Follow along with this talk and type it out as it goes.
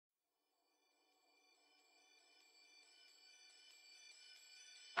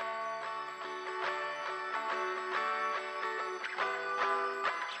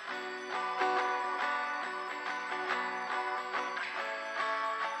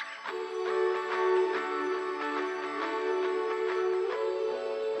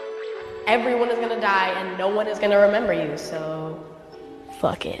everyone is gonna die and no one is gonna remember you, so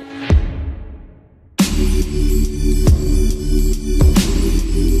fuck it.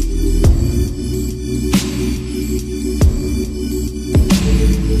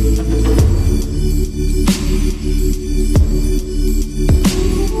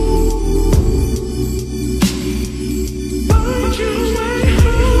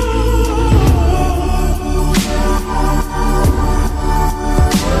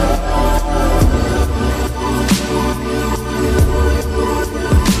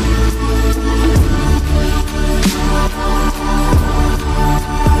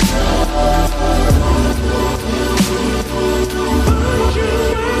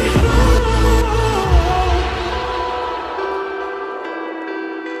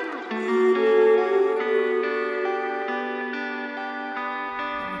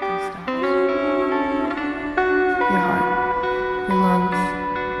 Your heart, your lungs,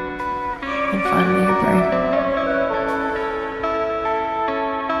 and finally your brain.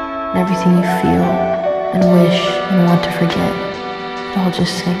 And everything you feel and wish and want to forget, it all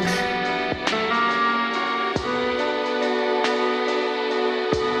just sinks.